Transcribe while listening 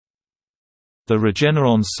The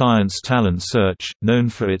Regeneron Science Talent Search, known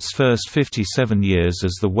for its first 57 years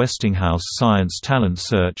as the Westinghouse Science Talent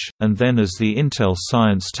Search, and then as the Intel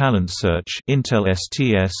Science Talent Search Intel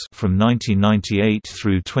STS from 1998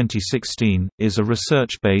 through 2016, is a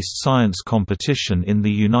research-based science competition in the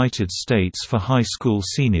United States for high school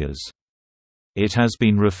seniors. It has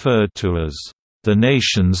been referred to as the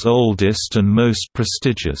nation's oldest and most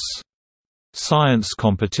prestigious science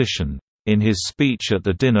competition. In his speech at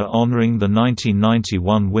the dinner honoring the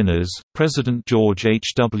 1991 winners, President George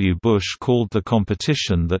H. W. Bush called the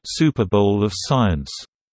competition the Super Bowl of Science.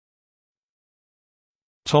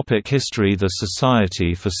 History. The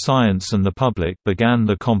Society for Science and the Public began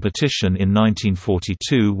the competition in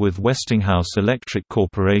 1942 with Westinghouse Electric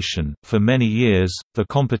Corporation. For many years, the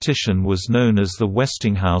competition was known as the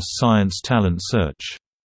Westinghouse Science Talent Search.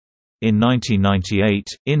 In 1998,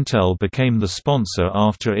 Intel became the sponsor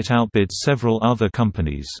after it outbid several other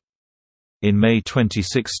companies. In May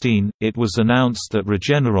 2016, it was announced that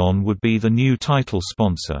Regeneron would be the new title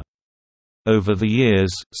sponsor. Over the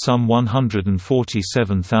years, some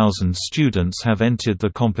 147,000 students have entered the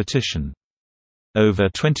competition. Over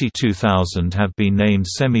 22,000 have been named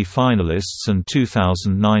semi-finalists and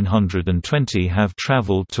 2,920 have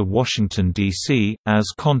traveled to Washington, D.C., as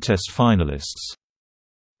contest finalists.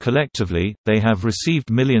 Collectively, they have received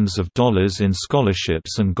millions of dollars in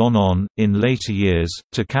scholarships and gone on, in later years,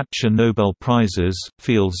 to capture Nobel Prizes,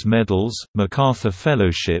 Fields Medals, MacArthur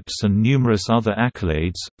Fellowships and numerous other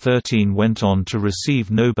accolades. 13 went on to receive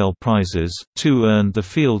Nobel Prizes, 2 earned the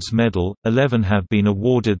Fields Medal, 11 have been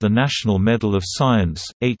awarded the National Medal of Science,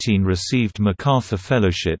 18 received MacArthur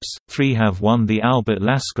Fellowships, 3 have won the Albert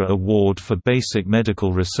Lasker Award for Basic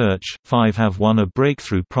Medical Research, 5 have won a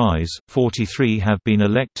Breakthrough Prize, 43 have been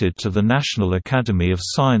elected to the National Academy of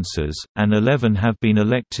Sciences, and 11 have been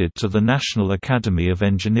elected to the National Academy of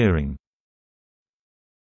Engineering.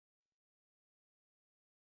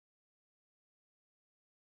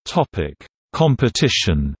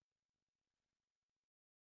 Competition.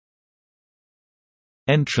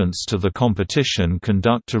 Entrants to the competition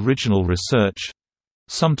conduct original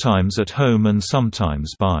research—sometimes at home and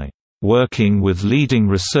sometimes by working with leading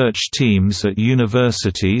research teams at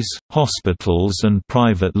universities, hospitals and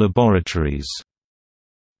private laboratories.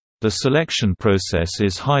 The selection process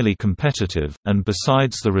is highly competitive, and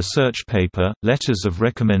besides the research paper, letters of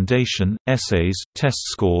recommendation, essays, test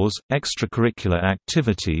scores, extracurricular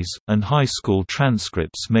activities, and high school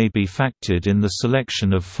transcripts may be factored in the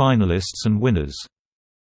selection of finalists and winners.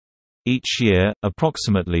 Each year,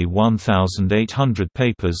 approximately 1,800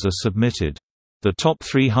 papers are submitted. The top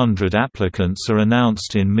 300 applicants are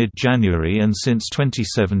announced in mid-January, and since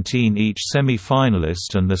 2017 each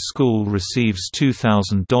semi-finalist and their school receives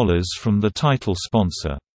 $2,000 from the title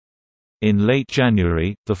sponsor. In late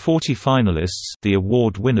January, the 40 finalists, the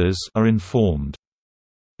award winners, are informed.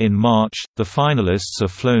 In March, the finalists are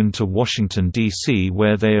flown to Washington, D.C.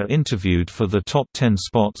 where they are interviewed for the top 10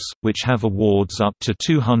 spots, which have awards up to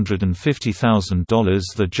 $250,000.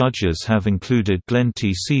 The judges have included Glenn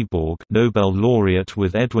T. Seaborg, Nobel laureate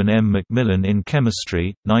with Edwin M. Macmillan in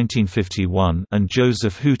chemistry, 1951, and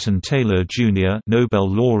Joseph Hooton Taylor, Jr., Nobel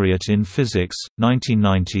laureate in physics,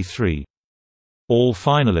 1993. All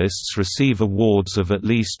finalists receive awards of at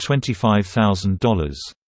least $25,000.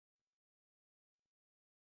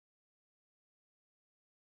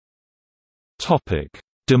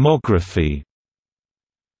 Demography.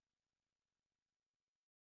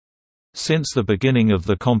 Since the beginning of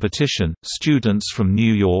the competition, students from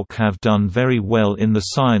New York have done very well in the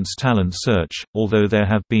Science Talent Search, although there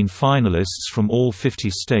have been finalists from all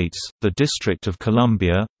 50 states, the District of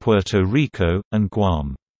Columbia, Puerto Rico, and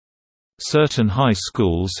Guam. Certain high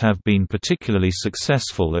schools have been particularly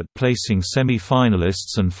successful at placing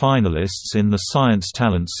semi-finalists and finalists in the Science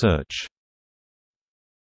Talent Search.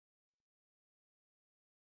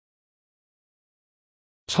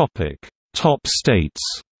 Top states.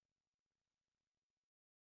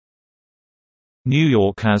 New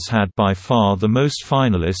York has had by far the most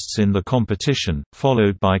finalists in the competition,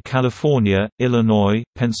 followed by California, Illinois,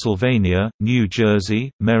 Pennsylvania, New Jersey,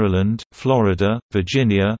 Maryland, Florida,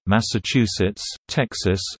 Virginia, Massachusetts,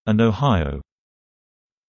 Texas, and Ohio.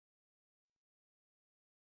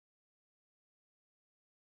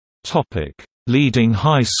 Leading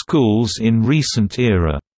high schools in recent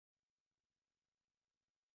era.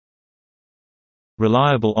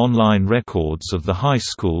 Reliable online records of the high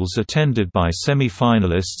schools attended by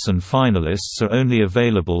semi-finalists and finalists are only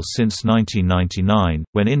available since 1999,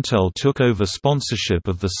 when Intel took over sponsorship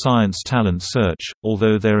of the Science Talent Search,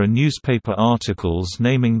 although there are newspaper articles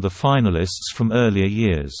naming the finalists from earlier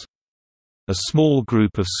years. A small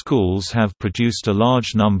group of schools have produced a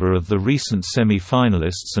large number of the recent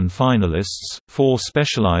semi-finalists and finalists. 4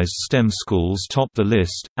 specialized STEM schools top the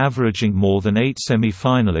list, averaging more than 8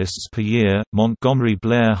 semi-finalists per year: Montgomery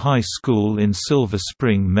Blair High School in Silver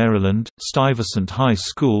Spring, Maryland; Stuyvesant High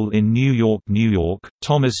School in New York, New York;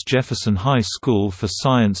 Thomas Jefferson High School for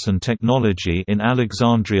Science and Technology in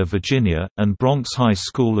Alexandria, Virginia; and Bronx High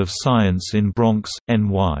School of Science in Bronx,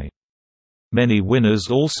 NY. Many winners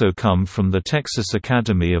also come from the Texas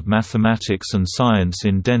Academy of Mathematics and Science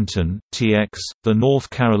in Denton, TX, the North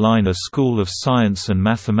Carolina School of Science and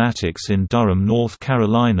Mathematics in Durham, North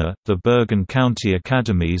Carolina, the Bergen County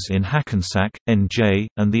Academies in Hackensack, NJ,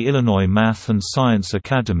 and the Illinois Math and Science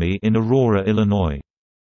Academy in Aurora, Illinois.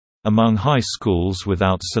 Among high schools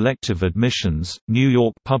without selective admissions, New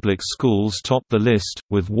York public schools top the list,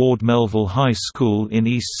 with Ward Melville High School in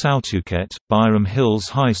East Sautucket, Byram Hills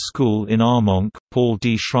High School in Armonk, Paul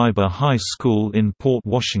D. Schreiber High School in Port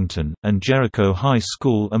Washington, and Jericho High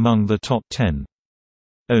School among the top 10.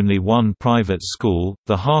 Only one private school,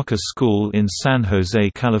 the Harker School in San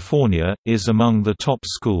Jose, California, is among the top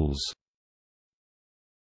schools.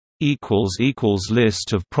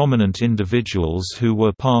 List of prominent individuals who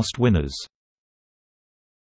were past winners.